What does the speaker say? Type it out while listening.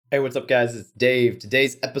Hey, what's up, guys? It's Dave.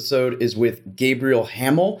 Today's episode is with Gabriel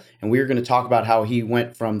Hamel, and we're going to talk about how he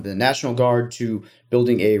went from the National Guard to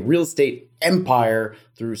building a real estate empire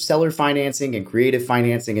through seller financing and creative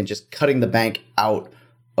financing and just cutting the bank out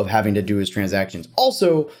of having to do his transactions.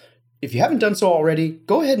 Also, if you haven't done so already,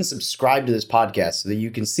 go ahead and subscribe to this podcast so that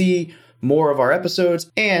you can see more of our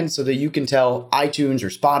episodes and so that you can tell iTunes or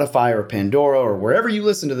Spotify or Pandora or wherever you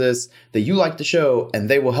listen to this that you like the show, and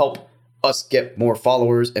they will help us get more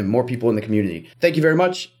followers and more people in the community. Thank you very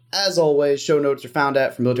much. As always, show notes are found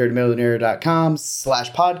at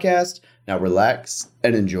FromMilitaryToMillionaire.com/podcast. Now relax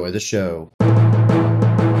and enjoy the show.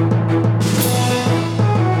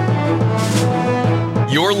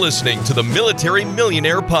 You're listening to the Military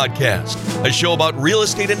Millionaire Podcast, a show about real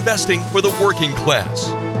estate investing for the working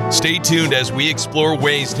class. Stay tuned as we explore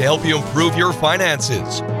ways to help you improve your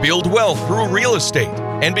finances, build wealth through real estate,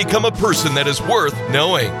 and become a person that is worth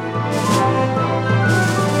knowing.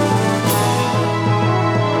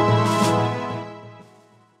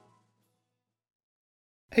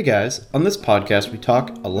 Hey guys, on this podcast we talk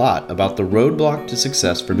a lot about the roadblock to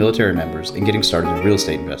success for military members in getting started in real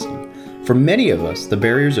estate investing. For many of us, the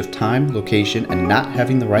barriers of time, location, and not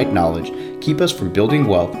having the right knowledge keep us from building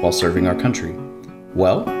wealth while serving our country.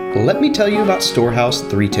 Well, let me tell you about Storehouse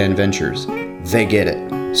 310 Ventures. They get it.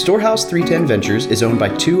 Storehouse 310 Ventures is owned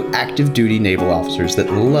by two active duty naval officers that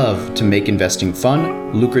love to make investing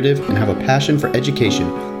fun, lucrative, and have a passion for education,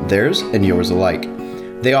 theirs and yours alike.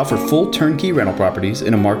 They offer full turnkey rental properties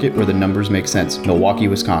in a market where the numbers make sense, Milwaukee,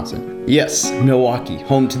 Wisconsin. Yes, Milwaukee,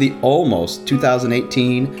 home to the almost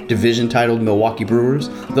 2018 division-titled Milwaukee Brewers,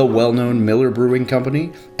 the well-known Miller Brewing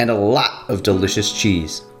Company, and a lot of delicious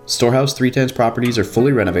cheese. Storehouse 310's properties are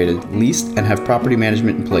fully renovated, leased, and have property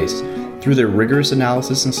management in place. Through their rigorous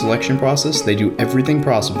analysis and selection process, they do everything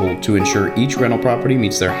possible to ensure each rental property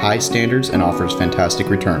meets their high standards and offers fantastic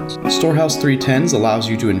returns. Storehouse 310s allows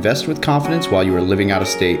you to invest with confidence while you are living out of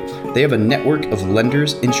state. They have a network of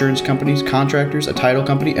lenders, insurance companies, contractors, a title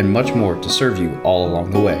company, and much more to serve you all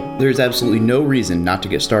along the way. There is absolutely no reason not to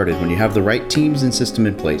get started when you have the right teams and system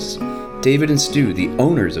in place. David and Stu, the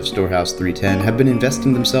owners of Storehouse 310, have been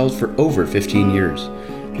investing themselves for over 15 years.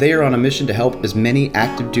 They are on a mission to help as many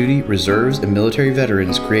active duty, reserves, and military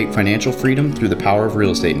veterans create financial freedom through the power of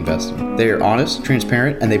real estate investing. They are honest,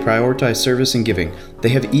 transparent, and they prioritize service and giving. They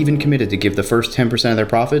have even committed to give the first 10% of their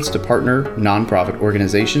profits to partner nonprofit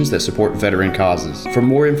organizations that support veteran causes. For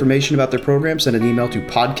more information about their program, send an email to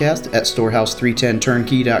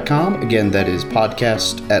podcast@storehouse310turnkey.com. Again, that is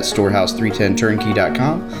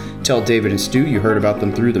podcast@storehouse310turnkey.com. Tell David and Stu you heard about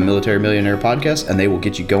them through the Military Millionaire Podcast, and they will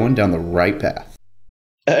get you going down the right path.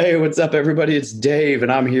 Hey, what's up, everybody? It's Dave,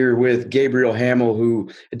 and I'm here with Gabriel Hamel, who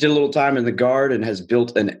did a little time in the Guard and has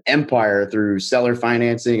built an empire through seller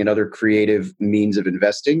financing and other creative means of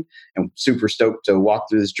investing. I'm super stoked to walk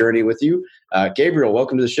through this journey with you. Gabriel,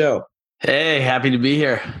 welcome to the show. Hey, happy to be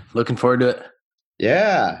here. Looking forward to it.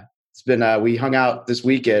 Yeah, it's been, we hung out this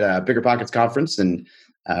week at Bigger Pockets Conference, and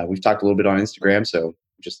we've talked a little bit on Instagram, so I'm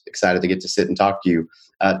just excited to get to sit and talk to you.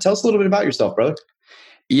 Tell us a little bit about yourself, brother.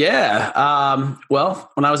 Yeah.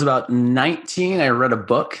 Well, when I was about 19, I read a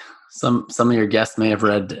book. Some of your guests may have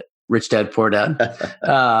read Rich Dad, Poor Dad.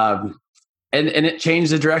 And it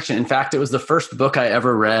changed the direction. In fact, it was the first book I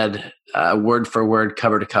ever read word for word,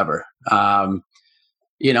 cover to cover. After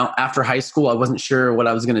high school, I wasn't sure what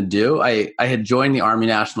I was going to do. I had joined the Army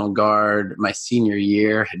National Guard my senior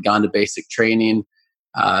year, had gone to basic training,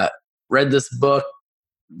 read this book,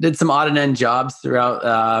 did some odd and end jobs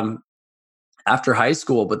throughout after high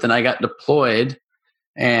school, but then I got deployed,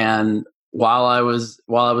 and while I was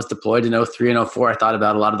deployed in 03 and 04, I thought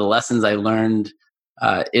about a lot of the lessons I learned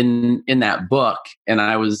in that book, and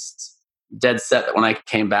I was dead set that when I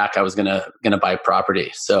came back, I was gonna buy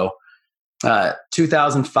property. So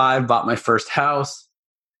 2005, bought my first house,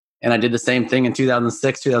 and I did the same thing in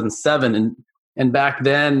 2006, 2007, and back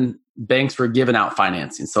then banks were giving out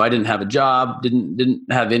financing, so I didn't have a job, didn't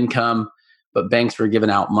have income, but banks were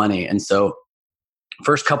giving out money, and so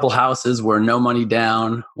first couple houses were no money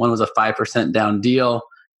down. One was a 5% down deal.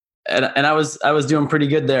 And I was doing pretty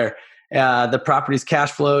good there. The properties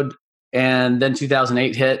cash flowed. And then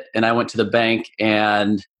 2008 hit, and I went to the bank,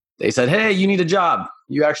 and they said, hey, you need a job.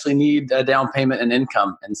 You actually need a down payment and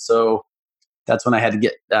income. And so that's when I had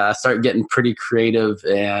to start getting pretty creative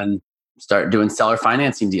and start doing seller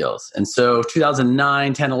financing deals. And so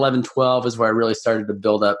 2009, 10, 11, 12 is where I really started to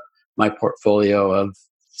build up my portfolio of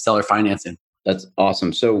seller financing. That's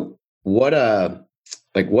awesome. So what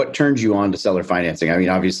turned you on to seller financing? I mean,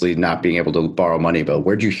 obviously not being able to borrow money, but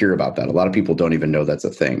where'd you hear about that? A lot of people don't even know that's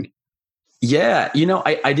a thing. Yeah,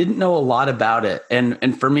 I didn't know a lot about it,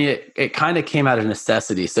 and for me, it kind of came out of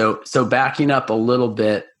necessity. So backing up a little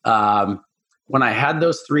bit, when I had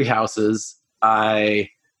those three houses, I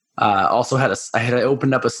also I had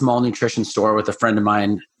opened up a small nutrition store with a friend of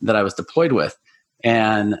mine that I was deployed with,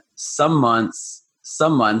 and some months,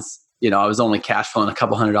 I was only cash flowing a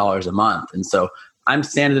couple $100s a month, and so I'm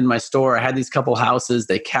standing in my store. I had these couple houses,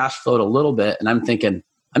 they cash flowed a little bit, and I'm thinking,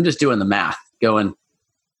 I'm just doing the math, going,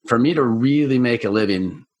 for me to really make a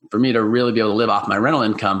living, for me to really be able to live off my rental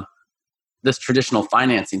income, this traditional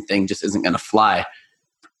financing thing just isn't going to fly.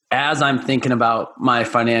 As I'm thinking about my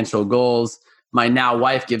financial goals, my now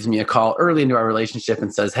wife gives me a call early into our relationship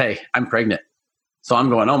and says, "Hey, I'm pregnant." So I'm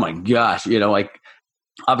going, "Oh my gosh,"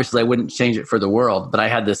 obviously I wouldn't change it for the world, but I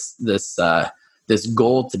had this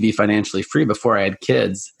goal to be financially free before I had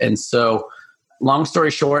kids. And so long story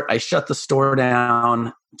short, I shut the store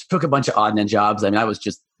down, took a bunch of odd end jobs. I mean, I was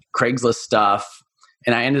just Craigslist stuff.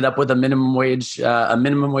 And I ended up with a minimum wage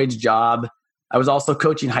job. I was also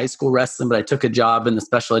coaching high school wrestling, but I took a job in the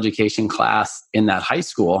special education class in that high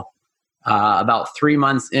school. About 3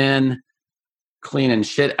 months in, cleaning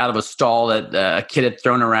shit out of a stall that a kid had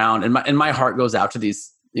thrown around. And my heart goes out to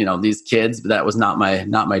these kids, but that was not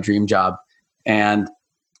my dream job. And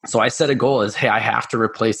so I set a goal as, hey, I have to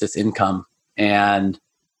replace this income. And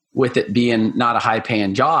with it being not a high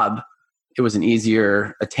paying job, it was an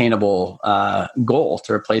easier attainable goal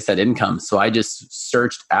to replace that income. So I just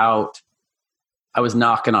searched out. I was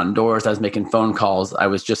knocking on doors. I was making phone calls. I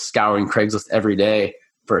was just scouring Craigslist every day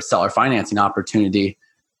for a seller financing opportunity.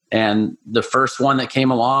 And the first one that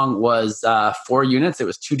came along was 4 units. It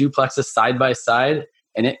was 2 duplexes side by side,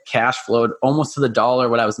 and it cash flowed almost to the dollar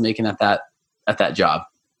what I was making at that job.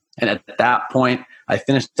 And at that point, I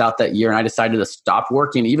finished out that year, and I decided to stop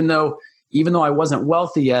working, even though I wasn't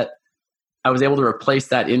wealthy yet. I was able to replace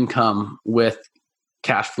that income with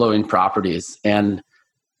cash flowing properties. And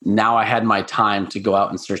now I had my time to go out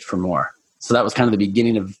and search for more. So that was kind of the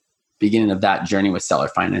beginning of that journey with seller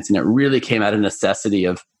financing. It really came out of necessity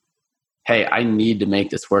of, hey, I need to make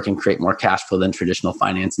this work and create more cash flow than traditional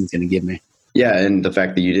financing is going to give me. Yeah, and the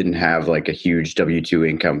fact that you didn't have like a huge W-2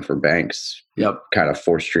 income for banks, kind of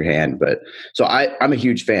forced your hand. But so I'm a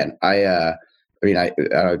huge fan. I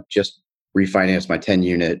just refinanced my 10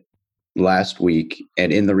 unit last week,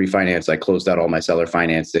 and in the refinance, I closed out all my seller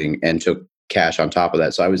financing and took cash on top of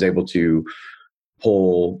that. So I was able to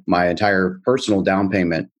pull my entire personal down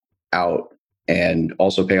payment out and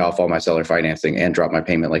also pay off all my seller financing and drop my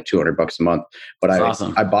payment like $200 a month. But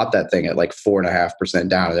awesome. I bought that thing at like 4.5%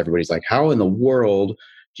 down, and everybody's like, how in the world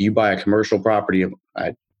do you buy a commercial property?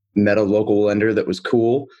 I met a local lender that was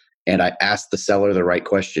cool, and I asked the seller the right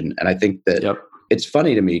question. And I think that it's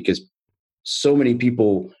funny to me because so many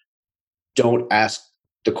people don't ask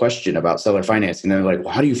the question about seller financing. They're like,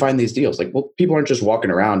 well, how do you find these deals? Like, well, people aren't just walking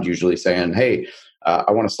around usually saying, hey,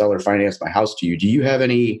 I want to seller finance my house to you. Do you have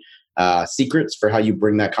any secrets for how you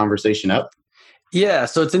bring that conversation up? Yeah.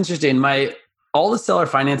 So it's interesting. All the seller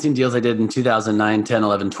financing deals I did in 2009, 10,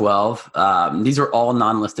 11, 12, these were all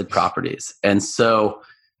non-listed properties. And so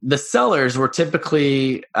the sellers were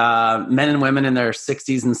typically men and women in their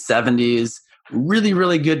 60s and 70s, really,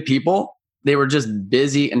 really good people. They were just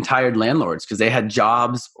busy and tired landlords because they had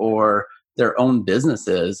jobs or their own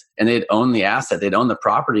businesses, and they'd own the asset. They'd own the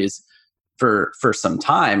properties for some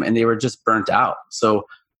time, and they were just burnt out. So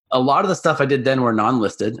a lot of the stuff I did then were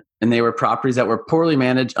non-listed, and they were properties that were poorly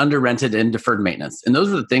managed, under rented, and deferred maintenance. And those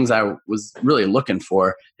were the things I was really looking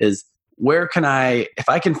for is if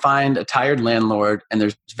I can find a tired landlord and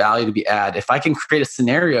there's value to be added, if I can create a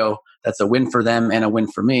scenario that's a win for them and a win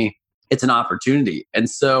for me, it's an opportunity. And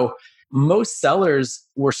so most sellers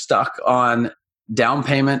were stuck on down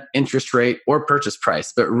payment, interest rate, or purchase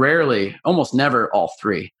price, but rarely, almost never all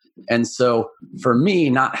three. And so for me,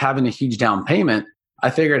 not having a huge down payment, I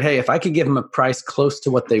figured, hey, if I could give them a price close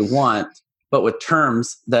to what they want, but with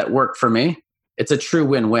terms that work for me, it's a true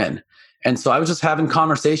win-win. And so I was just having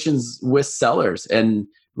conversations with sellers and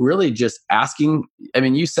really just asking,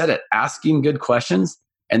 you said it, asking good questions,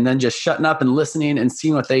 and then just shutting up and listening and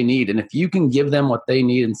seeing what they need. And if you can give them what they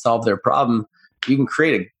need and solve their problem, you can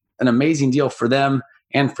create an amazing deal for them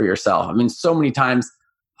and for yourself. So many times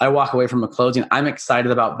I walk away from a closing, I'm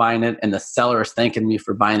excited about buying it, and the seller is thanking me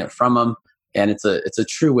for buying it from them. And it's a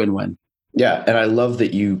true win-win. Yeah. And I love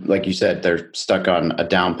that like you said, they're stuck on a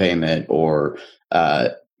down payment or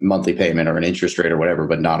monthly payment or an interest rate or whatever,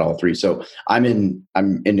 but not all three. So I'm in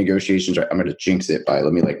negotiations. I'm going to jinx it by,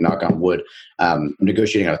 let me knock on wood. I'm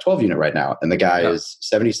negotiating on a 12 unit right now. And the guy is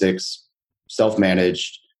 76,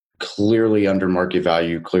 self-managed, clearly under market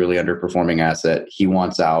value, clearly underperforming asset. He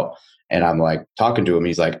wants out. And I'm like talking to him.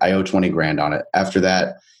 He's like, I owe 20 grand on it. After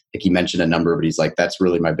that, like he mentioned a number, but he's like, that's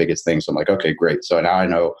really my biggest thing. So I'm like, okay, great. So now I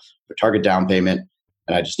know the target down payment,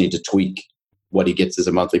 and I just need to tweak what he gets as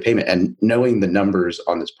a monthly payment. And knowing the numbers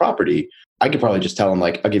on this property, I could probably just tell him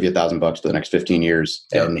like, I'll give you $1,000 for the next 15 years.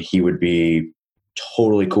 Yep. And he would be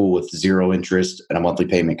totally cool with zero interest and a monthly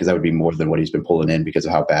payment, because that would be more than what he's been pulling in because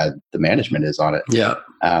of how bad the management is on it. Yeah.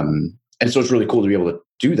 And so it's really cool to be able to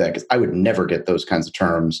do that, because I would never get those kinds of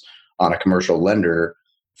terms on a commercial lender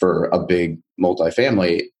for a big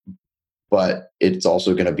multifamily, but it's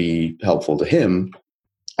also going to be helpful to him.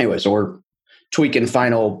 Anyway, so we're tweaking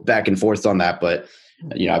final back and forth on that. But,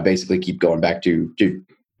 I basically keep going back to, dude,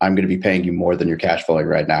 I'm going to be paying you more than you're cash flowing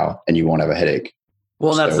right now, and you won't have a headache.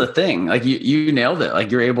 Well, that's the thing. Like you nailed it. Like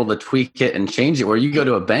you're able to tweak it and change it, where you go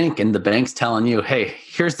to a bank and the bank's telling you, hey,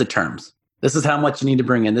 here's the terms. This is how much you need to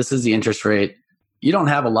bring in. This is the interest rate. You don't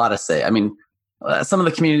have a lot of say. I mean, some of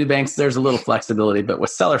the community banks, there's a little flexibility, but with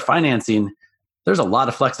seller financing, there's a lot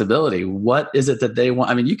of flexibility. What is it that they want?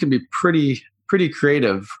 I mean, you can be pretty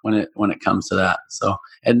creative when it comes to that. So,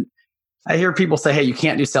 and I hear people say, hey, you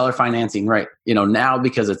can't do seller financing right, now,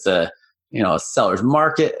 because it's a seller's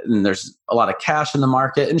market and there's a lot of cash in the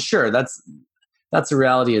market. And sure, that's a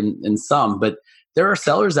reality in some, but there are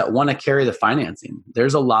sellers that want to carry the financing.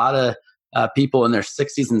 There's a lot of people in their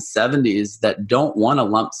 60s and 70s that don't want a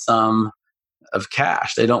lump sum of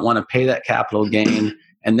cash. They don't want to pay that capital gain,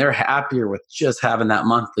 and they're happier with just having that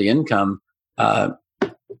monthly income,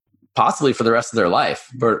 possibly for the rest of their life,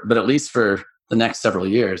 but at least for the next several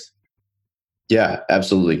years. Yeah,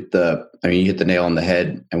 absolutely. You hit the nail on the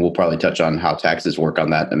head, and we'll probably touch on how taxes work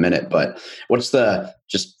on that in a minute. But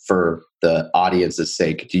just for the audience's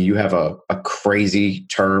sake, do you have a crazy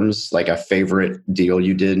terms, like a favorite deal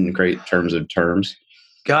you did in great terms of terms?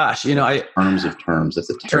 Gosh, terms of terms.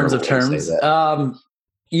 That's a terrible way to say that.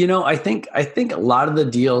 I think a lot of the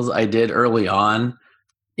deals I did early on,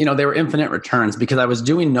 they were infinite returns because I was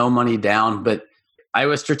doing no money down, but I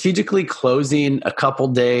was strategically closing a couple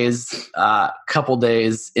days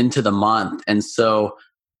into the month. And so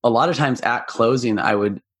a lot of times at closing, I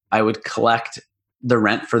would collect the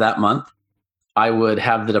rent for that month. I would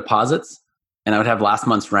have the deposits, and I would have last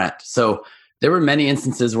month's rent. So there were many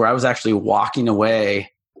instances where I was actually walking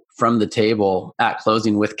away from the table at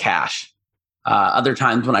closing with cash. Other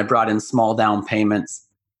times when I brought in small down payments,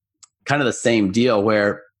 kind of the same deal,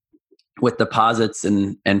 where with deposits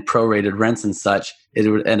and prorated rents and such, it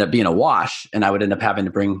would end up being a wash, and I would end up having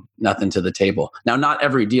to bring nothing to the table. Now, not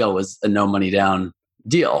every deal was a no money down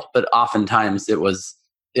deal, but oftentimes it was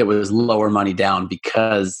lower money down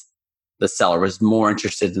because the seller was more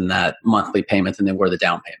interested in that monthly payment than they were the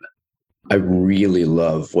down payment. I really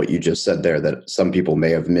love what you just said there, that some people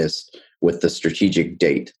may have missed with the strategic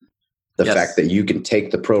date. The fact that you can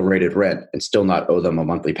take the prorated rent and still not owe them a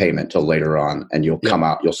monthly payment till later on, and you'll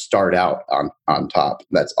start out on top.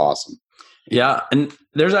 That's awesome. Yeah. And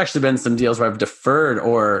there's actually been some deals where I've deferred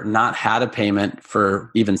or not had a payment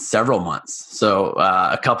for even several months. So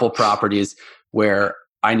a couple properties where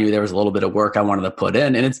I knew there was a little bit of work I wanted to put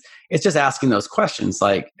in. And it's just asking those questions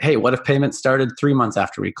like, hey, what if payments started 3 months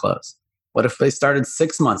after we close? What if they started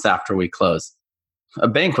 6 months after we close? A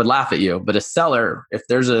bank would laugh at you, but a seller, if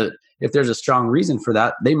there's a strong reason for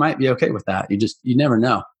that, they might be okay with that. You never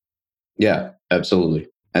know. Yeah, absolutely.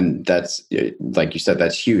 And that's, like you said,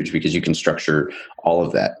 that's huge because you can structure all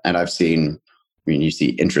of that. And you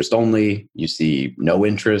see interest only, you see no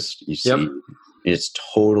interest, you see it's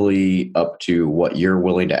totally up to what you're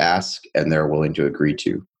willing to ask and they're willing to agree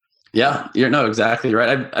to. Yeah, you're exactly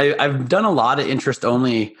right. I've done a lot of interest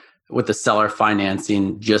only with the seller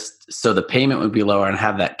financing just so the payment would be lower and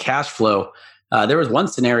have that cash flow. There was one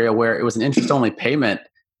scenario where it was an interest only payment,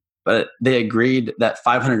 but they agreed that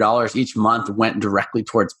 $500 each month went directly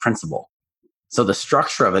towards principal. So the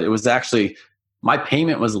structure of it was actually, my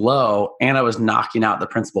payment was low and I was knocking out the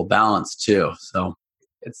principal balance too. So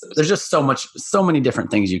there's just so many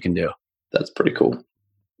different things you can do. That's pretty cool.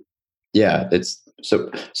 Yeah,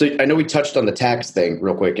 so I know we touched on the tax thing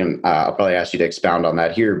real quick, and I'll probably ask you to expound on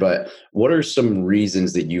that here, but what are some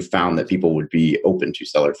reasons that you found that people would be open to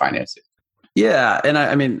seller financing? Yeah. And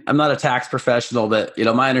I mean, I'm not a tax professional, but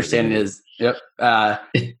my understanding is, if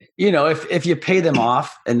you pay them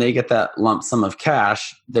off and they get that lump sum of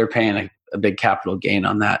cash, they're paying a big capital gain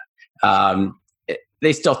on that.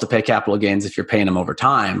 They still have to pay capital gains if you're paying them over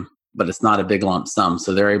time, but it's not a big lump sum.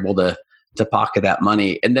 So they're able to pocket that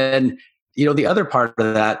money. And then, the other part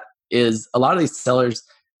of that is a lot of these sellers,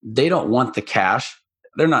 they don't want the cash.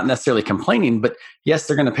 They're not necessarily complaining, but yes,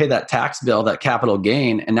 they're going to pay that tax bill, that capital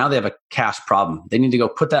gain, and now they have a cash problem. They need to go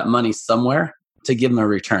put that money somewhere to give them a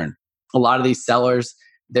return. a lot of these sellers,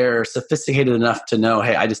 they're sophisticated enough to know,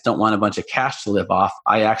 hey, I just don't want a bunch of cash to live off.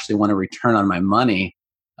 I actually want a return on my money.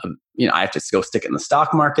 I have to go stick it in the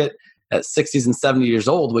stock market at 60s and 70 years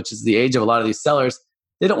old, which is the age of a lot of these sellers.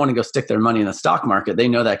 They don't want to go stick their money in the stock market. They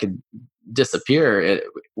know that could disappear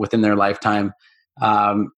within their lifetime.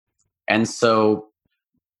 And so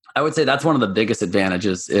I would say that's one of the biggest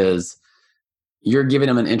advantages is you're giving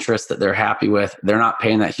them an interest that they're happy with. They're not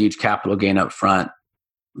paying that huge capital gain up front.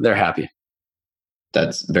 They're happy.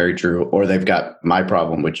 That's very true. Or they've got my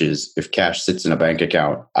problem, which is if cash sits in a bank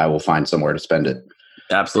account, I will find somewhere to spend it.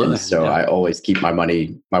 Absolutely. And so I always keep my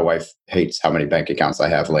money. My wife hates how many bank accounts I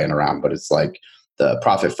have laying around, but it's like the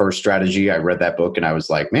profit first strategy. I read that book and I was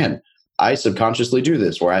like, man, I subconsciously do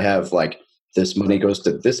this where I have like this money goes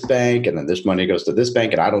to this bank and then this money goes to this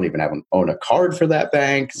bank and I don't even own a card for that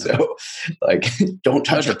bank. So like, don't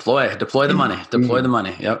touch it. Deploy the money, deploy the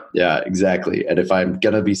money. Yep. Yeah, exactly. And if I'm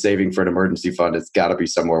going to be saving for an emergency fund, it's got to be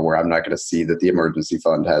somewhere where I'm not going to see that the emergency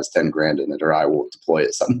fund has 10 grand in it, or I will deploy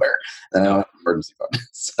it somewhere. And I don't have an emergency fund.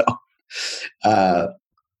 So,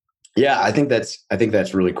 yeah, I think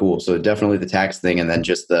that's really cool. So definitely the tax thing. And then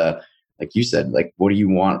just like you said, like, what do you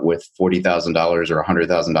want with $40,000 or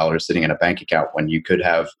 $100,000 sitting in a bank account when you could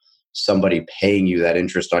have somebody paying you that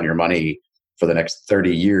interest on your money for the next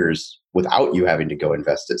 30 years without you having to go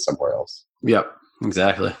invest it somewhere else? Yep,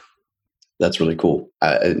 exactly. That's really cool.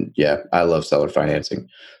 And yeah, I love seller financing.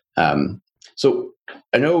 So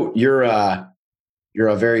I know you're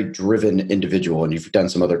a very driven individual and you've done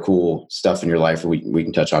some other cool stuff in your life we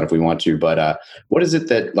can touch on if we want to, but what is it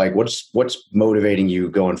that like, what's motivating you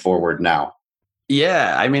going forward now?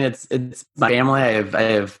 Yeah. I mean, it's my family. I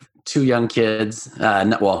have two young kids.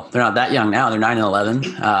 Well, they're not that young now. They're 9 and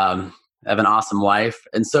 11. I have an awesome wife.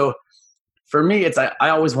 And so for me, I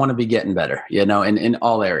always want to be getting better, in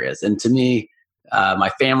all areas. And to me, my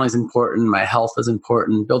family is important. My health is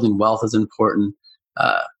important. Building wealth is important.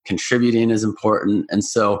 Contributing is important. And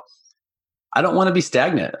so I don't want to be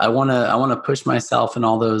stagnant. I want to push myself in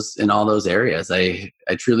all those areas. I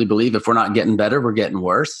truly believe if we're not getting better, we're getting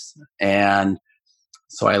worse. And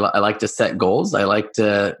so I like to set goals. I like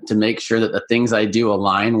to make sure that the things I do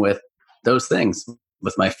align with those things,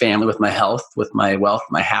 with my family, with my health, with my wealth,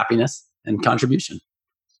 my happiness and contribution.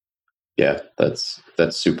 Yeah, that's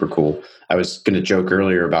super cool. I was going to joke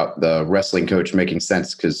earlier about the wrestling coach making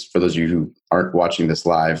sense because for those of you who aren't watching this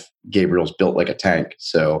live, Gabriel's built like a tank.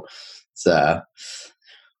 So it's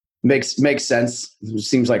makes sense. It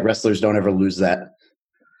seems like wrestlers don't ever lose that.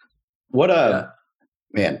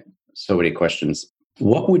 Man, so many questions.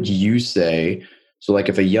 What would you say? So like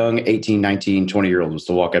if a young 18, 19, 20-year-old was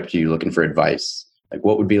to walk up to you looking for advice, like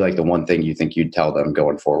what would be like the one thing you think you'd tell them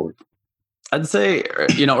going forward? I'd say,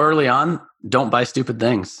 early on, don't buy stupid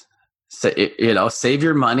things. Save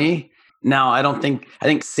your money. Now, I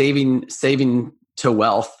think saving to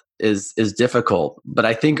wealth is difficult, but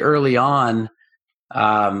I think early on,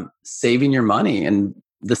 saving your money and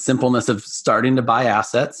the simpleness of starting to buy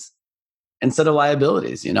assets instead of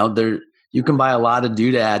liabilities. You can buy a lot of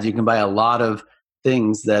doodads. You can buy a lot of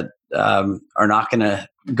things that are not going to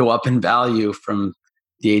go up in value from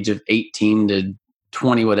the age of 18 to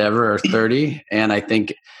 20, whatever, or 30. And I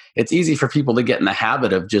think it's easy for people to get in the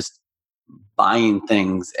habit of just buying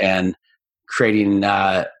things and creating,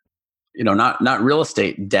 not real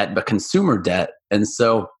estate debt, but consumer debt. And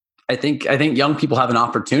so I think young people have an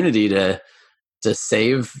opportunity to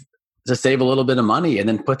save a little bit of money and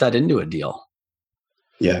then put that into a deal.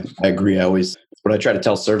 Yeah, I agree. What I try to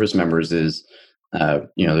tell service members is,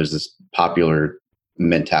 there's this popular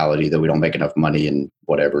mentality that we don't make enough money and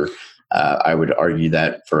whatever. I would argue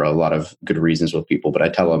that for a lot of good reasons with people, but I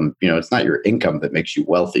tell them, it's not your income that makes you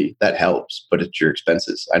wealthy. That helps, but it's your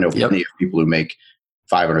expenses. I know many people who make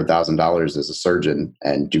 $500,000 as a surgeon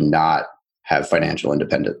and do not have financial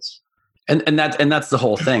independence. And that's the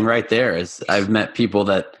whole thing right there is I've met people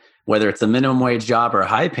that whether it's a minimum wage job or a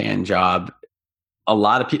high paying job, a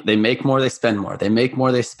lot of people, they make more, they spend more, they make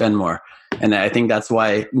more, they spend more. And I think that's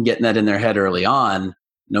why getting that in their head early on,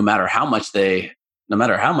 no matter how much they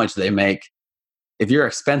make, if your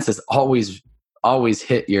expenses always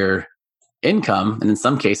hit your income, and in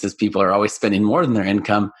some cases people are always spending more than their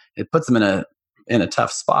income, it puts them in a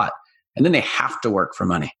tough spot. And then they have to work for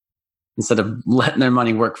money instead of letting their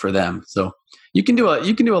money work for them. So you can do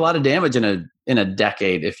a lot of damage in a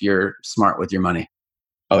decade if you're smart with your money.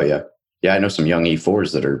 Oh yeah. Yeah, I know some young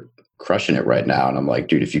E4s that are crushing it right now. And I'm like,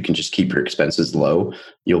 dude, if you can just keep your expenses low,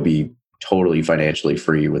 you'll be totally financially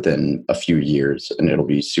free within a few years, and it'll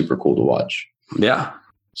be super cool to watch. Yeah.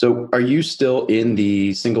 So are you still in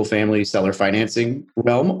the single family seller financing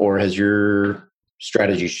realm, or has your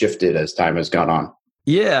strategy shifted as time has gone on?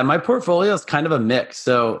 Yeah, my portfolio is kind of a mix.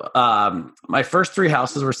 So my first 3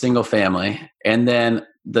 houses were single family, and then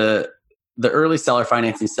the early seller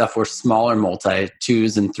financing stuff were smaller multi,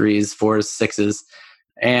 2s and 3s, 4s, 6s.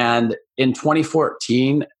 And in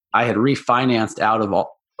 2014, I had refinanced out of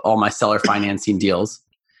all my seller financing deals,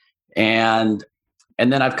 and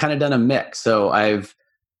then I've kind of done a mix. So I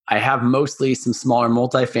have mostly some smaller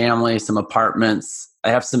multifamily, some apartments. I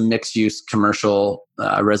have some mixed use commercial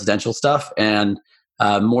residential stuff, and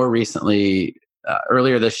more recently,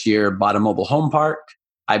 earlier this year, bought a mobile home park.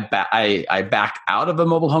 I backed out of a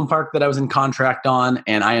mobile home park that I was in contract on,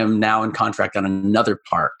 and I am now in contract on another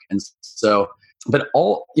park. And so, but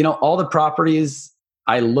all the properties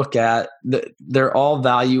I look at, they're all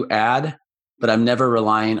value add, but I'm never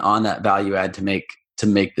relying on that value add to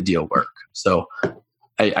make the deal work. So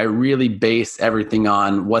I really base everything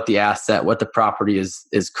on what the property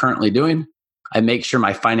is currently doing. I make sure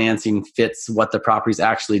my financing fits what the property's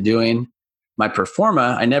actually doing. My pro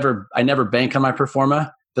forma, I never bank on my pro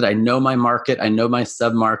forma, but I know my market, I know my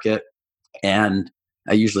sub market, and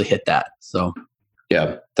I usually hit that. So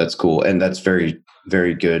yeah, that's cool. And that's very,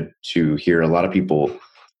 very good to hear. A lot of people,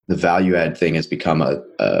 the value add thing has become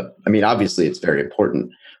obviously it's very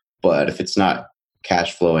important, but if it's not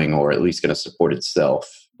cash flowing or at least going to support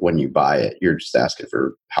itself when you buy it, you're just asking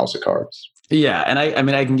for house of cards. Yeah. And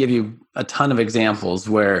I can give you a ton of examples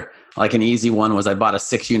where, like, an easy one was I bought a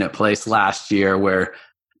 6-unit place last year where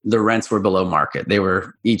the rents were below market.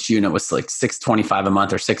 Each unit was like $625 a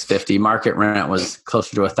month or $650. Market rent was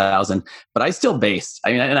closer to $1,000, but I still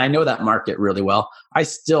and I know that market really well. I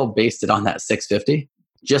still based it on that $650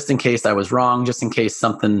 just in case I was wrong, just in case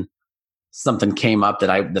something came up that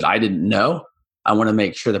I didn't know. I want to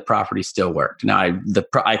make sure the property still worked. Now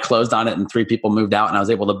I closed on it and 3 people moved out, and I was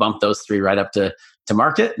able to bump those 3 right up to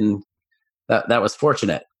market, and that was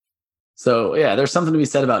fortunate. So yeah, there's something to be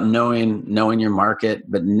said about knowing your market,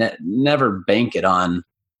 but never bank it on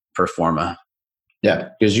pro forma. Yeah,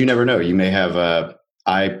 because you never know. You may have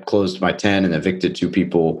I closed my 10 and evicted 2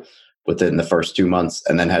 people within the first 2 months,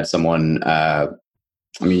 and then had someone.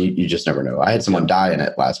 You just never know. I had someone die in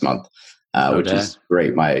it last month. Which is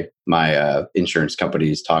great. My insurance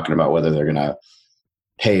company is talking about whether they're going to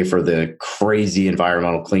pay for the crazy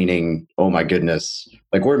environmental cleaning. Oh my goodness.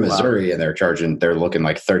 Like, we're in Missouri. Wow. And they're looking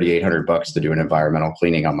like $3,800 to do an environmental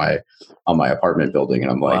cleaning on my apartment building.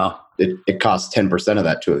 And I'm like, wow. It costs 10% of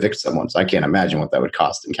that to evict someone. So I can't imagine what that would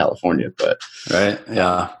cost in California, but right.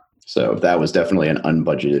 Yeah. So that was definitely an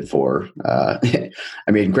unbudgeted for.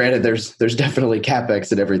 Granted, there's definitely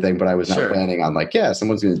CapEx and everything, but I was not planning on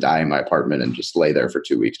someone's going to die in my apartment and just lay there for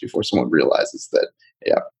 2 weeks before someone realizes that.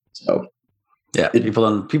 Yeah. So yeah, people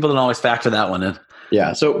don't always factor that one in.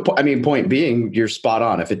 Yeah. So point being, you're spot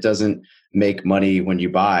on. If it doesn't make money when you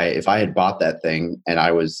buy, if I had bought that thing and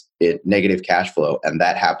I was at negative cash flow, and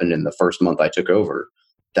that happened in the first month I took over,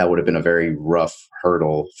 that would have been a very rough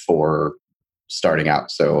hurdle for starting out.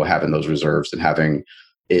 So having those reserves and having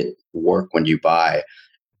it work when you buy,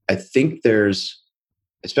 I think there's,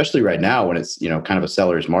 especially right now when it's, kind of a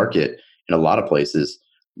seller's market in a lot of places,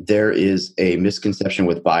 there is a misconception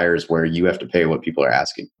with buyers where you have to pay what people are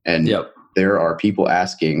asking. And there are people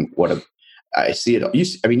asking I see it.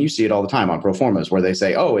 You see it all the time on pro formas where they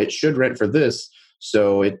say, oh, it should rent for this,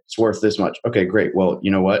 so it's worth this much. Okay, great. Well,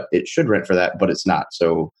 you know what? It should rent for that, but it's not.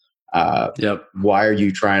 So why are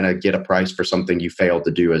you trying to get a price for something you failed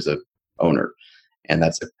to do as a owner? And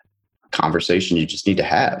that's a conversation you just need to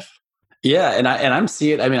have. Yeah. And I'm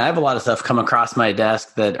seeing, I have a lot of stuff come across my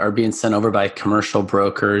desk that are being sent over by commercial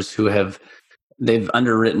brokers who they've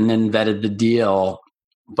underwritten and vetted the deal,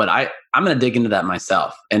 but I'm going to dig into that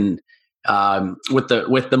myself. And with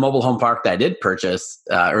the mobile home park that I did purchase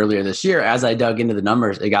earlier this year, as I dug into the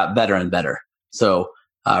numbers, it got better and better. So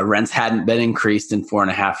rents hadn't been increased in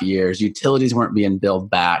 4.5 years. Utilities weren't being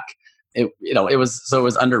billed back. It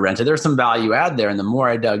was under rented. There's some value add there. And the more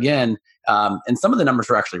I dug in, and some of the numbers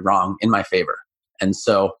were actually wrong in my favor. And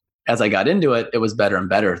so as I got into it, it was better and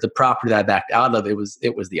better. The property that I backed out of, it was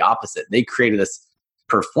the opposite. They created this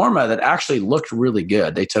pro forma that actually looked really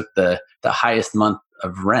good. They took the highest month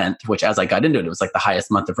of rent, which as I got into it, it was like the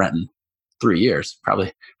highest month of rent in 3 years,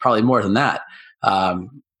 probably more than that.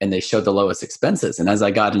 And they showed the lowest expenses. And as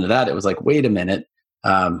I got into that, it was like, wait a minute,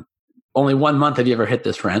 only 1 month have you ever hit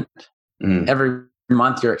this rent? Every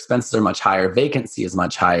month your expenses are much higher. Vacancy is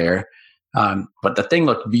much higher. But the thing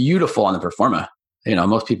looked beautiful on the pro forma.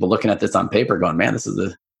 Most people looking at this on paper going, man, this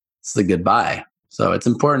is a good buy. So it's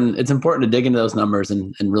important to dig into those numbers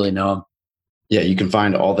and really know them. Yeah, you can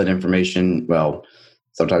find all that information. Well,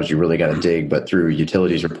 sometimes you really got to dig, but through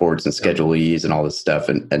utilities reports and Schedule E's and all this stuff.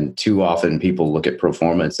 And too often people look at pro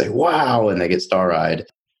forma and say, wow, and they get star-eyed.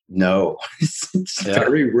 No, it's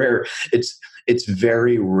very rare. It's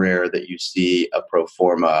very rare that you see a pro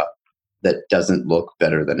forma that doesn't look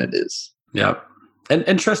better than it is. Yep.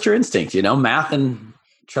 And trust your instinct, math, and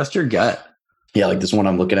trust your gut. Yeah, like this one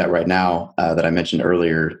I'm looking at right now that I mentioned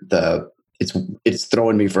earlier, it's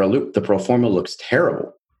throwing me for a loop. The pro forma looks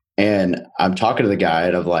terrible. And I'm talking to the guy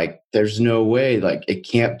and I'm like, there's no way, like, it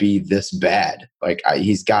can't be this bad. Like,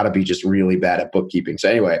 he's got to be just really bad at bookkeeping. So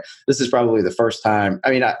anyway, this is probably the first time.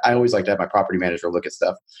 I mean, I always like to have my property manager look at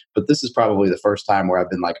stuff, but this is probably the first time where I've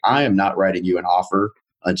been like, I am not writing you an offer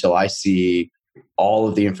until I see all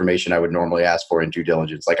of the information I would normally ask for in due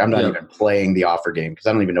diligence. Like, I'm not even playing the offer game because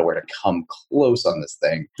I don't even know where to come close on this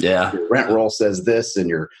thing. Yeah. Your rent roll says this and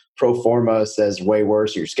your pro forma says way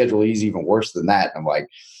worse. Your Schedule E is even worse than that. I'm like,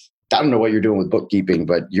 I don't know what you're doing with bookkeeping,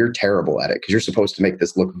 but you're terrible at it because you're supposed to make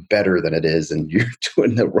this look better than it is, and you're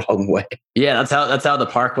doing the wrong way. Yeah, that's how the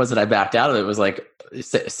park was that I backed out of. It was like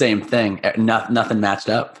same thing. Nothing matched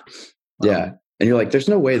up. Yeah, and you're like, there's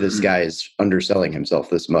no way this guy is underselling himself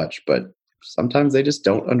this much, but sometimes they just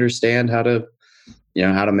don't understand how to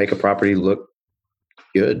make a property look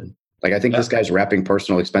good. Like, I think this guy's wrapping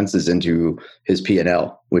personal expenses into his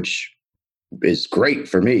P&L, which is great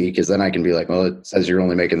for me because then I can be like, well, it says you're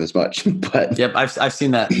only making this much. But yep, I've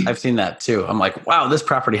seen that. I've seen that too. I'm like, wow, this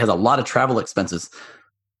property has a lot of travel expenses.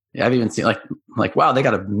 Yeah, I've even seen like, wow, they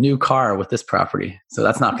got a new car with this property, so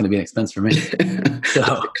that's not going to be an expense for me.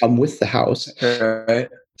 So come with the house. Right.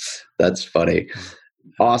 That's funny.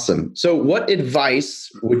 Awesome. So what advice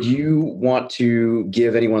would you want to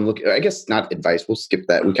give anyone I guess not advice. We'll skip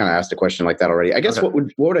that. We kind of asked a question like that already. I guess what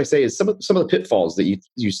would I say is some of the pitfalls that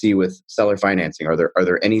you see with seller financing? Are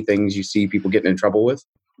there any things you see people getting in trouble with?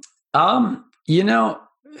 I've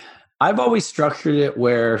always structured it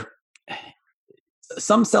where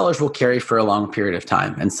some sellers will carry for a long period of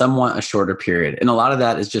time and some want a shorter period. And a lot of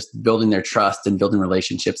that is just building their trust and building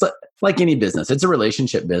relationships. Like any business, it's a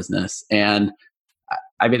relationship business. And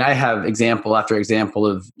I mean, I have example after example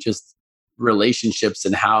of just relationships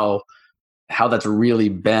and how that's really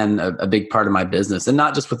been a big part of my business, and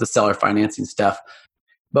not just with the seller financing stuff.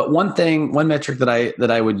 But one metric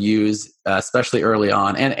that I would use, especially early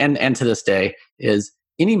on and to this day, is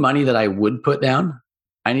any money that I would put down,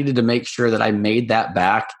 I needed to make sure that I made that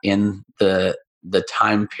back in the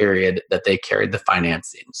time period that they carried the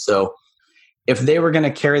financing. So if they were going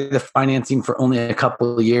to carry the financing for only a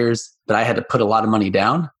couple of years, but I had to put a lot of money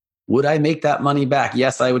down, would I make that money back?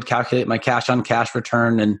 Yes, I would calculate my cash on cash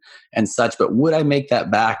return and such, but would I make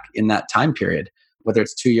that back in that time period, whether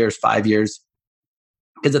it's 2 years, 5 years?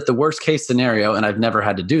 Because if the worst case scenario, and I've never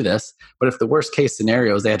had to do this, but if the worst case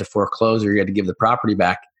scenario is they had to foreclose or you had to give the property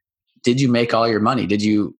back, did you make all your money? Did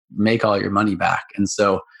you make all your money back? And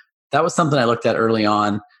so that was something I looked at early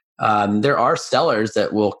on. There are sellers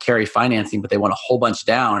that will carry financing, but they want a whole bunch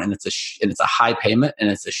down, and it's a high payment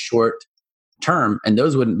and it's a short term, and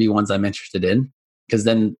those wouldn't be ones I'm interested in, because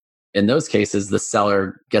then in those cases the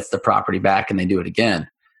seller gets the property back and they do it again.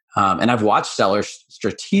 And I've watched sellers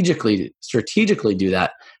strategically do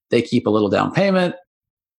that. They keep a little down payment,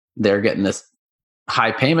 they're getting this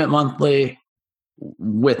high payment monthly,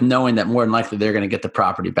 with knowing that more than likely they're going to get the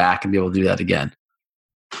property back and be able to do that again.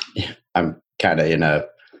 I'm kind of in a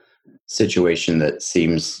situation that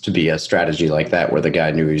seems to be a strategy like that, where the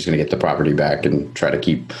guy knew he was going to get the property back and try to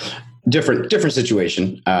keep different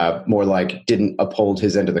situation, more like didn't uphold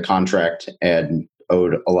his end of the contract and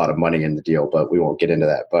owed a lot of money in the deal, but we won't get into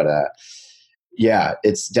that. But yeah,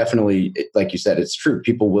 it's definitely, like you said, it's true.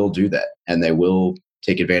 People will do that and they will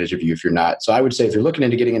take advantage of you if you're not. So I would say if you're looking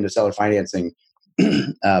into getting into seller financing,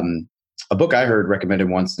 a book I heard recommended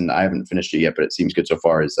once, and I haven't finished it yet, but it seems good so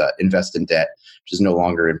far, is Invest in Debt, which is no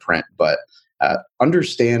longer in print, but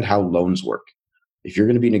understand how loans work. If you're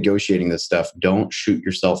going to be negotiating this stuff, don't shoot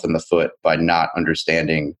yourself in the foot by not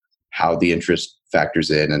understanding how the interest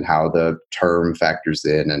factors in and how the term factors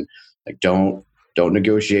in. And like, don't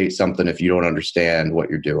negotiate something if you don't understand what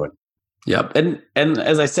you're doing. Yep. And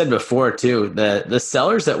as I said before too, the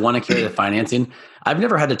sellers that want to carry the financing, I've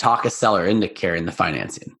never had to talk a seller into carrying the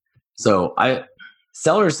financing. So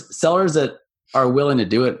sellers that are willing to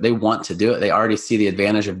do it, they want to do it. They already see the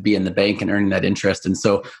advantage of being the bank and earning that interest. And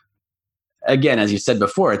so again, as you said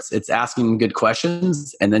before, it's asking good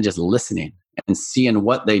questions and then just listening and seeing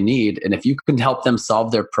what they need. And if you can help them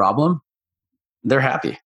solve their problem, they're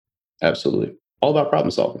happy. Absolutely. All about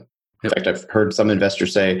problem solving. In fact, I've heard some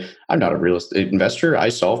investors say, I'm not a real estate investor, I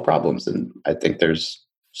solve problems. And I think there's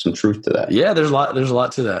some truth to that. Yeah, there's a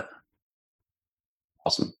lot to that.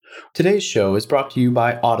 Awesome. Today's show is brought to you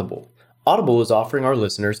by Audible. Audible is offering our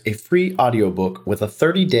listeners a free audiobook with a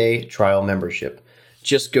 30-day trial membership.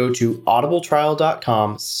 Just go to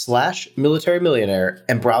audibletrial.com/militarymillionaire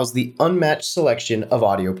and browse the unmatched selection of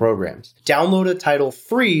audio programs. Download a title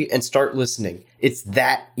free and start listening. It's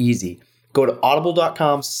that easy. Go to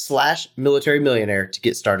audible.com/militarymillionaire to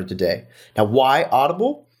get started today. Now, why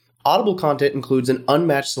Audible? Audible content includes an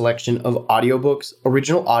unmatched selection of audiobooks,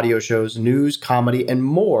 original audio shows, news, comedy, and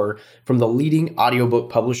more from the leading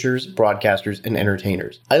audiobook publishers, broadcasters, and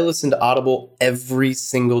entertainers. I listen to Audible every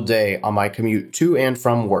single day on my commute to and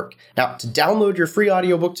from work. Now, to download your free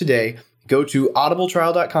audiobook today, go to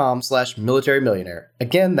audibletrial.com/militarymillionaire.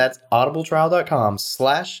 Again, that's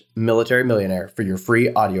audibletrial.com/militarymillionaire for your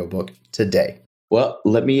free audiobook today. Well,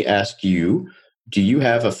 let me ask you, do you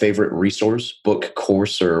have a favorite resource, book,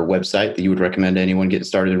 course, or website that you would recommend to anyone getting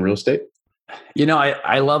started in real estate?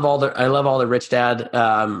 I love all the Rich Dad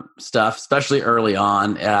stuff, especially early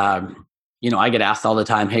on. I get asked all the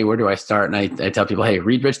time, hey, where do I start? And I tell people, hey,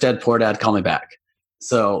 read Rich Dad, Poor Dad, call me back.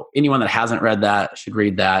 So anyone that hasn't read that should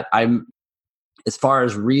read that. As far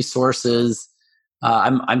as resources,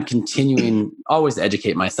 I'm continuing always to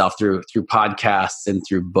educate myself through podcasts and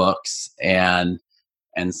through books and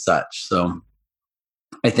such. So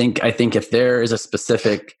I think if there is a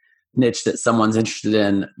specific niche that someone's interested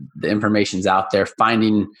in, the information's out there.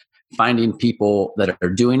 Finding people that are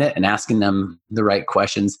doing it and asking them the right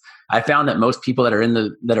questions. I found that most people that are in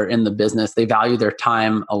the business, they value their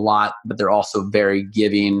time a lot, but they're also very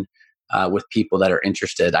giving with people that are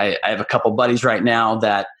interested. I have a couple buddies right now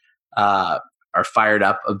that are fired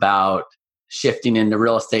up about shifting into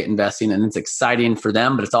real estate investing, and it's exciting for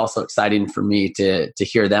them, but it's also exciting for me to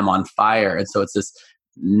hear them on fire. And so it's this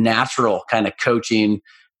natural kind of coaching,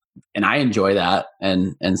 and I enjoy that,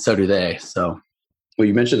 and so do they. So, well,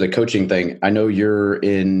 you mentioned the coaching thing. I know you're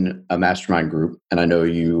in a mastermind group, and I know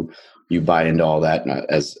you buy into all that,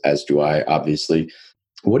 as do I, obviously.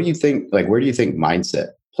 What do you think? Like, where do you think mindset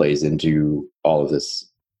plays into all of this?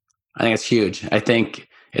 I think it's huge. I think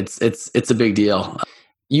it's a big deal.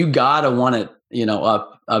 You gotta want it,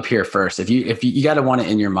 up here first. If you gotta want it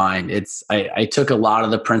in your mind. I took a lot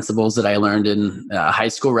of the principles that I learned in high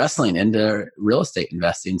school wrestling into real estate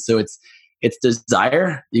investing. So it's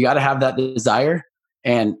desire. You got to have that desire,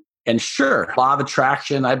 and sure, law of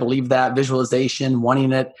attraction. I believe that, visualization,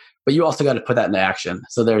 wanting it, but you also got to put that into action.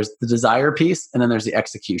 So there's the desire piece, and then there's the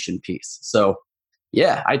execution piece. So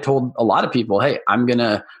yeah, I told a lot of people, hey, I'm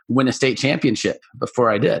gonna win a state championship before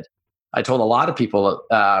I did. I told a lot of people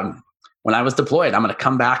when I was deployed, I'm going to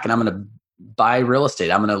come back and I'm going to buy real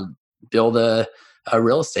estate. I'm going to build a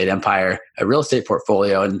real estate empire, a real estate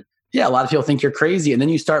portfolio. And yeah, a lot of people think you're crazy. And then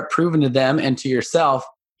you start proving to them and to yourself,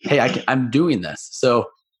 hey, I'm doing this.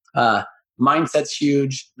 So mindset's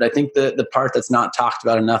huge. But I think the part that's not talked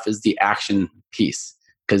about enough is the action piece,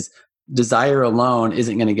 because desire alone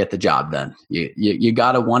isn't going to get the job done. You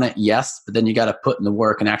got to want it, yes, but then you got to put in the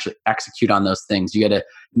work and actually execute on those things. You got to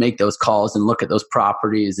make those calls and look at those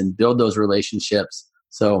properties and build those relationships.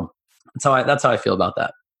 So that's how I feel about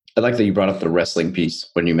that. I like that you brought up the wrestling piece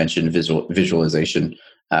when you mentioned visualization.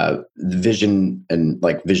 Vision and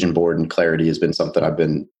like vision board and clarity has been something I've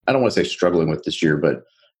been, I don't want to say struggling with this year, but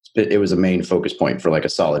it was a main focus point for like a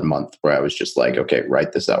solid month where I was just like, okay,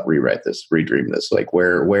 write this out, rewrite this, redream this. Like,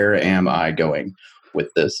 where am I going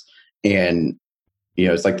with this? And,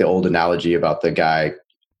 it's like the old analogy about the guy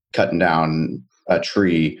cutting down a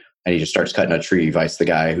tree, and he just starts cutting a tree, vice the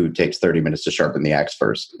guy who takes 30 minutes to sharpen the axe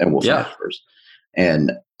first and will finish first.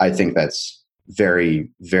 And I think that's very,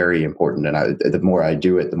 very important. And the more I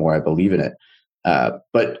do it, the more I believe in it.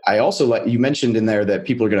 But I also, like you mentioned in there, that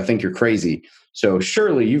people are going to think you're crazy. So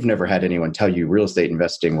surely you've never had anyone tell you real estate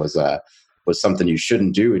investing was something you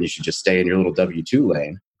shouldn't do and you should just stay in your little W-2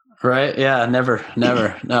 lane. Right. Yeah. Never.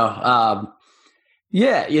 No.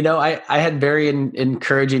 Yeah. I had very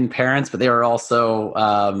encouraging parents, but they were also,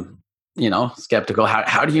 skeptical.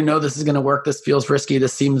 How do you know this is going to work? This feels risky.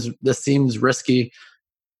 This seems risky.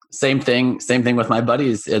 Same thing with my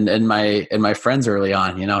buddies and my friends early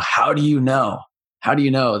on. How do you know? How do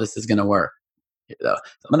you know this is going to work? I'm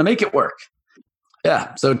going to make it work.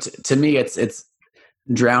 Yeah. So to me, it's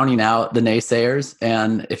drowning out the naysayers.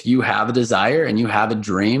 And if you have a desire and you have a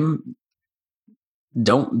dream,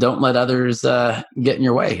 don't let others get in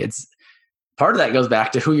your way. It's part of that goes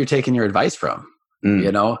back to who you're taking your advice from.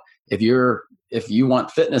 If you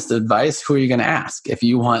want fitness advice, who are you going to ask? If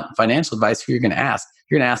you want financial advice, who are you going to ask?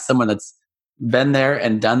 You're going to ask someone that's been there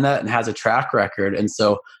and done that and has a track record. And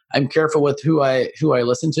so I'm careful with who I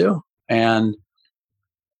listen to. And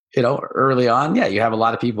early on, yeah, you have a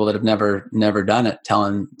lot of people that have never done it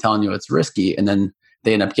telling you it's risky, and then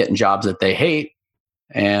they end up getting jobs that they hate,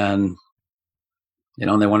 and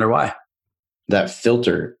and they wonder why. That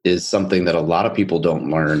filter is something that a lot of people don't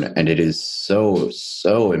learn, and it is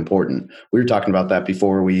so important. We were talking about that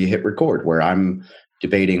before we hit record, where I'm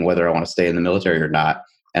debating whether I want to stay in the military or not,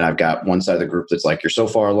 and I've got one side of the group that's like, you're so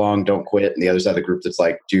far along, don't quit, and the other side of the group that's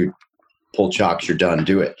like, dude, pull chocks, you're done,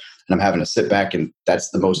 do it. And I'm having to sit back, and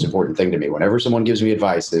that's the most important thing to me. Whenever someone gives me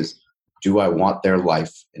advice is, do I want their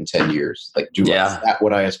life in 10 years? Like, is that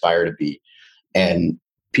what I aspire to be? And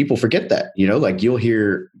people forget that, like you'll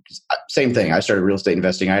hear same thing. I started real estate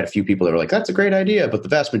investing. I had a few people that were like, that's a great idea. But the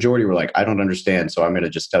vast majority were like, I don't understand. So I'm going to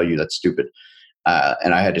just tell you that's stupid.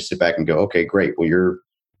 And I had to sit back and go, okay, great. Well, you're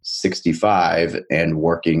 65 and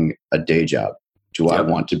working a day job. Do I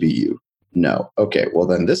want to be you? No. Okay. Well,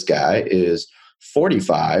 then this guy is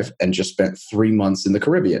 45 and just spent 3 months in the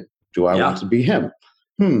Caribbean. Do I want to be him?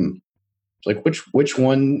 Like which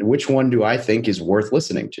one do I think is worth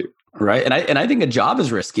listening to? Right. And I think a job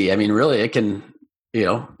is risky. I mean, really, it can,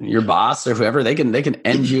 your boss or whoever, they can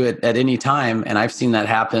end you at any time. And I've seen that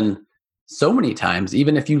happen so many times.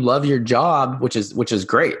 Even if you love your job, which is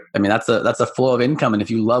great. I mean, that's a flow of income. And if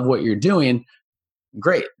you love what you're doing,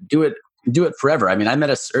 great. Do it forever. I mean, I met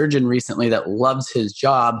a surgeon recently that loves his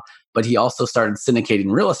job, but he also started syndicating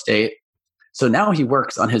real estate. So now he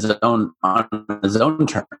works on his own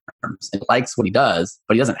terms and likes what he does,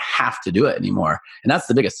 but he doesn't have to do it anymore. And that's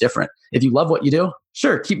the biggest difference. If you love what you do,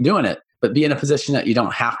 sure, keep doing it, but be in a position that you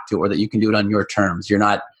don't have to, or that you can do it on your terms. You're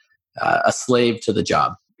not a slave to the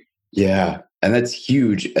job. Yeah. And that's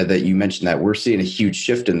huge that you mentioned that. We're seeing a huge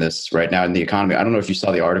shift in this right now in the economy. I don't know if you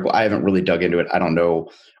saw the article. I haven't really dug into it. I don't know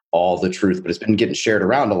all the truth, but it's been getting shared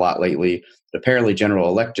around a lot lately. But apparently General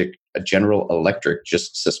Electric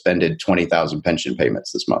just suspended 20,000 pension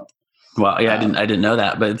payments this month. Well, yeah, I didn't know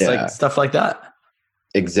that, but it's like stuff like that.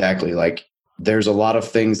 Exactly. Like there's a lot of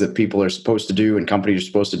things that people are supposed to do and companies are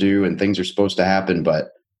supposed to do and things are supposed to happen,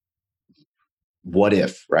 but what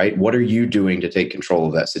if, right? What are you doing to take control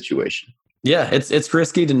of that situation? Yeah, it's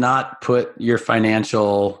risky to not put your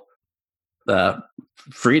financial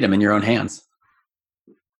freedom in your own hands.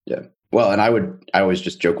 Yeah. Well, and I always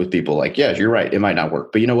just joke with people like, yeah, you're right. It might not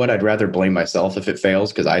work. But you know what? I'd rather blame myself if it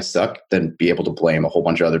fails because I suck than be able to blame a whole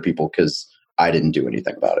bunch of other people because I didn't do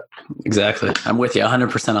anything about it. Exactly. I'm with you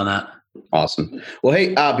 100% on that. Awesome. Well,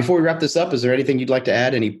 hey, before we wrap this up, is there anything you'd like to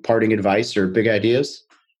add? Any parting advice or big ideas?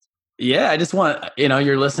 Yeah, I just want,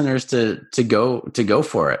 your listeners to go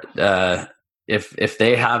for it. If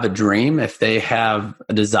they have a dream, if they have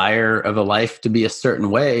a desire of a life to be a certain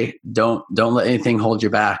way, don't let anything hold you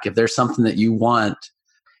back. If there's something that you want,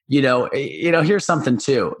 here's something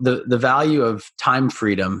too, the value of time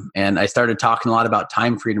freedom. And I started talking a lot about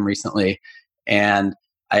time freedom recently. And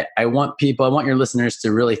I want your listeners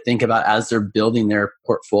to really think about, as they're building their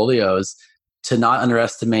portfolios, to not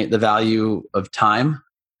underestimate the value of time.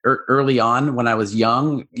 Early on, when I was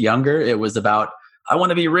younger, it was about, I want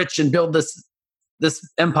to be rich and build this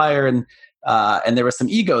empire, and there was some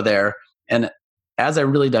ego there. And as I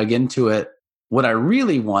really dug into it, what I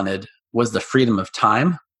really wanted was the freedom of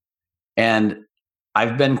time. And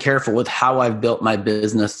I've been careful with how I've built my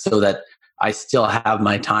business so that I still have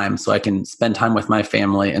my time, so I can spend time with my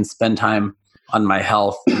family and spend time on my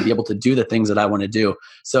health and be able to do the things that I want to do.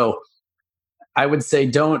 So I would say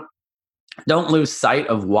don't lose sight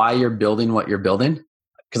of why you're building what you're building,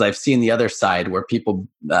 because I've seen the other side where people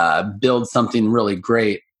build something really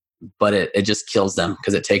great, but it just kills them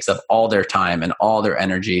because it takes up all their time and all their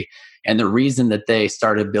energy. And the reason that they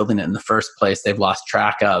started building it in the first place, they've lost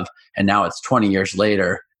track of. And now it's 20 years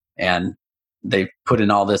later and they've put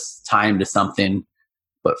in all this time to something,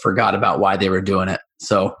 but forgot about why they were doing it.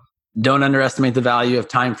 So don't underestimate the value of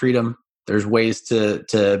time freedom. There's ways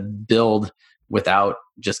to build without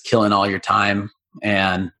just killing all your time.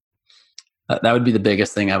 And that would be the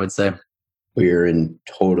biggest thing I would say. We're in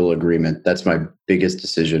total agreement. That's my biggest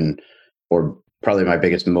decision, or probably my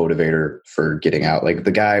biggest motivator for getting out. Like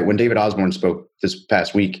the guy, when David Osborne spoke this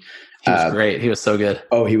past week, he was great. He was so good.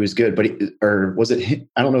 Oh, he was good. But or was it him?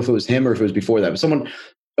 I don't know if it was him or if it was before that.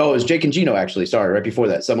 But it was Jake and Gino, actually. Sorry, right before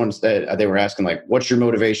that. Someone said, they were asking, like, what's your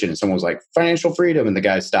motivation? And someone was like, financial freedom. And the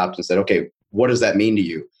guy stopped and said, okay, what does that mean to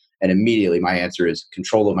you? And immediately my answer is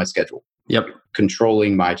control of my schedule. Yep.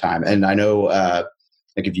 Controlling my time. And I know,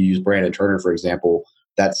 like if you use Brandon Turner, for example,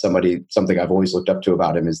 that's something I've always looked up to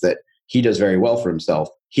about him, is that he does very well for himself.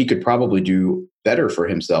 He could probably do better for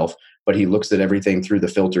himself, but he looks at everything through the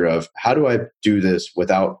filter of, how do I do this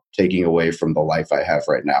without taking away from the life I have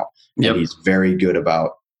right now? Yep. And he's very good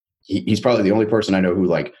about, he's probably the only person I know who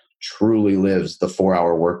like truly lives the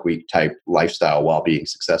 4-hour work week type lifestyle while being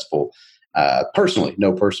successful. Personally.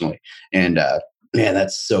 And man,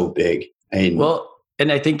 that's so big.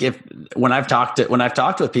 And I think when I've talked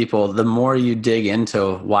with people, the more you dig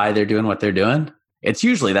into why they're doing what they're doing, it's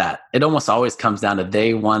usually that it almost always comes down to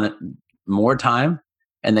they want more time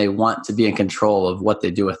and they want to be in control of what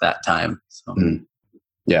they do with that time. So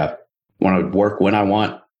yeah, want to work when I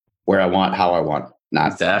want, where I want, how I want,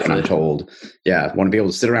 not exactly when I'm told. Yeah, want to be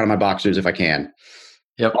able to sit around in my boxers if I can.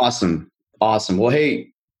 Yep. Awesome. Well,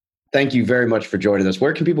 hey, thank you very much for joining us.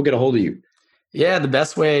 Where can people get a hold of you? Yeah, the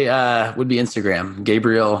best way would be Instagram,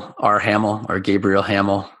 Gabriel R. Hamel or Gabriel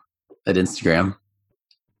Hamel at Instagram.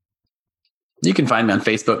 You can find me on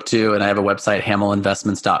Facebook too, and I have a website,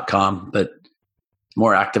 hamelinvestments.com, but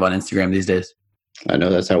more active on Instagram these days. I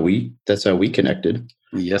know that's how we connected.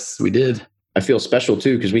 Yes, we did. I feel special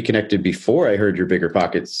too because we connected before I heard your Bigger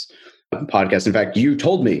Pockets podcast. In fact, you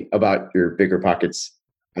told me about your Bigger Pockets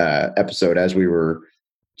episode as we were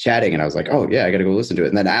chatting, and I was like, "Oh yeah, I got to go listen to it."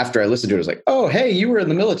 And then after I listened to it, I was like, "Oh hey, you were in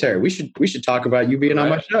the military. We should talk about you being on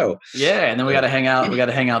my show." Yeah, and then we got to hang out. We got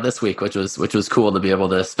to hang out this week, which was cool to be able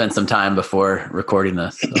to spend some time before recording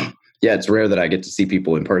this. So. Yeah, it's rare that I get to see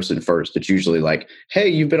people in person first. It's usually like, "Hey,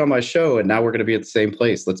 you've been on my show, and now we're going to be at the same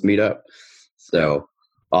place. Let's meet up." So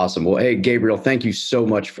awesome. Well, hey, Gabriel, thank you so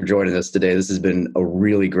much for joining us today. This has been a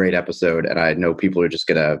really great episode, and I know people are just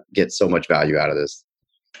going to get so much value out of this.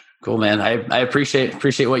 Cool, man. I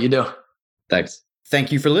appreciate what you do. Thanks.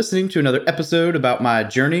 Thank you for listening to another episode about my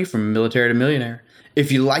journey from military to millionaire.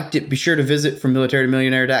 If you liked it, be sure to visit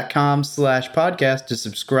FromMilitaryToMillionaire.com/podcast to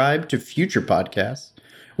subscribe to future podcasts.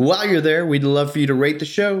 While you're there, we'd love for you to rate the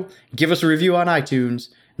show, give us a review on iTunes.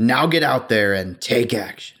 Now get out there and take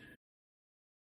action.